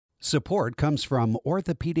Support comes from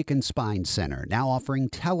Orthopedic and Spine Center, now offering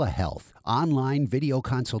telehealth, online video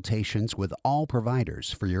consultations with all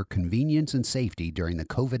providers for your convenience and safety during the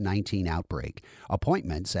COVID-19 outbreak.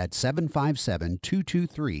 Appointments at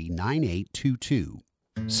 757-223-9822.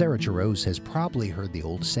 Sarah Jarosz has probably heard the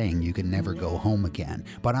old saying, you can never go home again.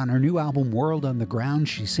 But on her new album, World on the Ground,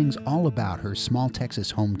 she sings all about her small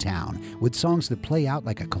Texas hometown with songs that play out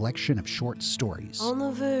like a collection of short stories. On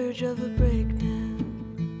the verge of a breakdown,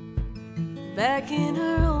 back in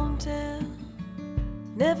her hometown,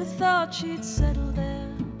 never thought she'd settle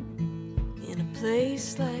down in a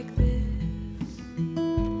place like this.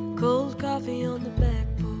 Cold coffee on the back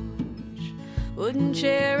porch, wooden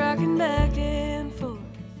chair rocking back and forth.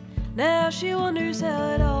 Now she wonders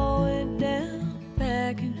how it all went down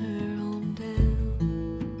back in her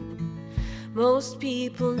hometown. Most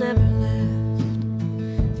people never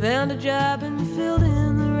left, found a job and filled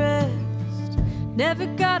in the rest. Never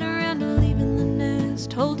got around to leaving the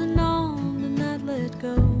nest, holding on to not let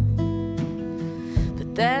go.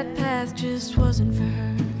 But that path just wasn't for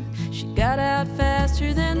her. She got out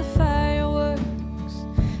faster than the fireworks.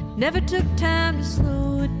 Never took time to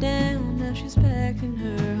slow it down. Now she's back in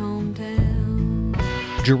her hometown.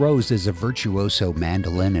 Jarosz is a virtuoso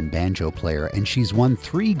mandolin and banjo player, and she's won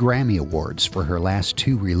 3 Grammy Awards for her last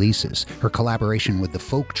 2 releases, her collaboration with the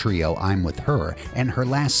folk trio I'm With Her, and her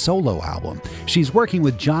last solo album. She's working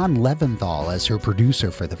with John Leventhal as her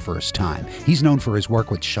producer for the first time. He's known for his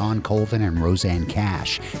work with Sean Colvin and Roseanne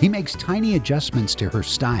Cash. He makes tiny adjustments to her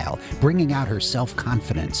style, bringing out her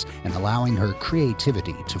self-confidence and allowing her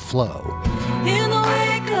creativity to flow. In the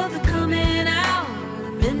wake of the coming out,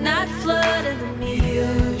 the midnight flood and the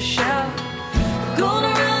meteor shout, I'm gonna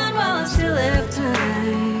run while I still have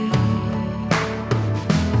time.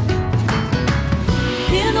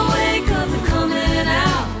 In the wake of the coming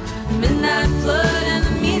out, the midnight flood and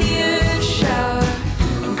the meteor shower,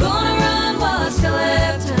 I'm gonna run while I still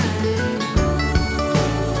have time.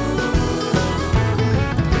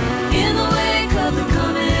 In the wake of the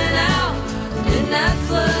coming out, the midnight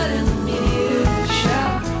flood and the meteor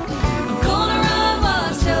shower, I'm gonna run while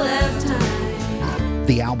I still have time.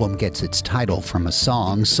 The album gets its title from a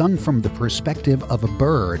song sung from the perspective of a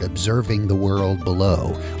bird observing the world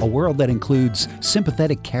below, a world that includes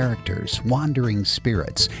sympathetic characters, wandering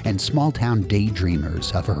spirits, and small-town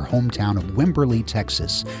daydreamers of her hometown of Wimberley,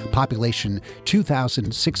 Texas, population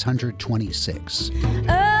 2,626.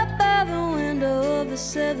 Up by the window of the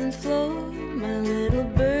 7th floor, my little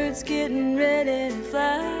bird's getting ready to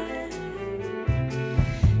fly.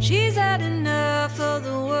 She's had enough of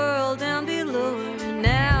the world down below her, and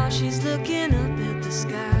now she's looking up at the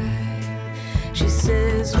sky. She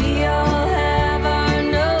says, we all have our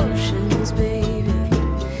notions, baby.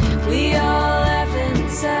 We all laugh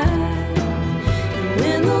inside. And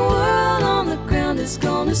when the world on the ground is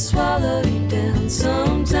gonna swallow you down,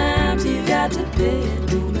 sometimes you got to pay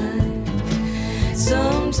it no mind.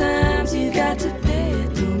 Sometimes you got to pay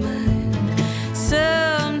it no mind.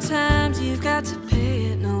 Sometimes you've got to pay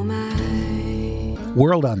it no mind.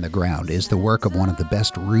 World on the Ground is the work of one of the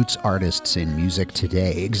best roots artists in music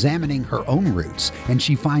today, examining her own roots, and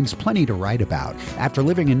she finds plenty to write about. After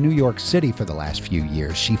living in New York City for the last few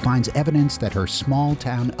years, she finds evidence that her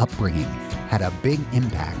small-town upbringing had a big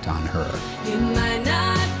impact on her. You might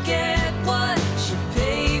not get what you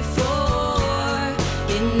pay for.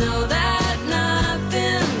 You know that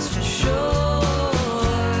nothing's for sure.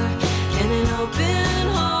 And an open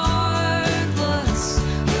heart plus a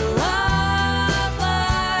love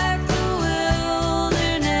like the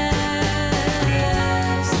wilderness.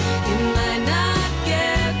 You might not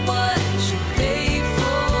get what you pay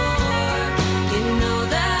for. You know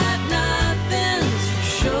that nothing's for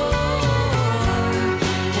sure.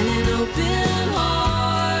 And an open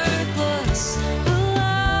heart plus a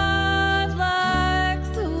love like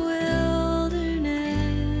the wilderness.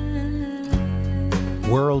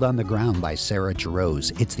 World on the Ground by Sarah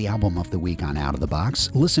Jarosz. It's the album of the week on Out of the Box.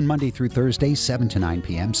 Listen Monday through Thursday, 7 to 9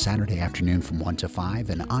 p.m., Saturday afternoon from 1 to 5,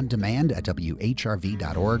 and on demand at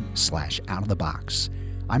whrv.org/outofthebox.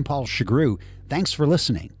 I'm Paul Shagru. Thanks for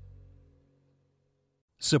listening.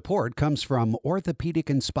 Support comes from Orthopedic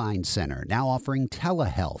and Spine Center, now offering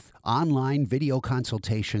telehealth, online video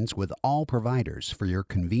consultations with all providers for your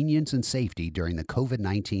convenience and safety during the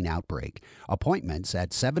COVID-19 outbreak. Appointments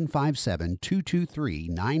at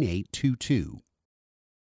 757-223-9822.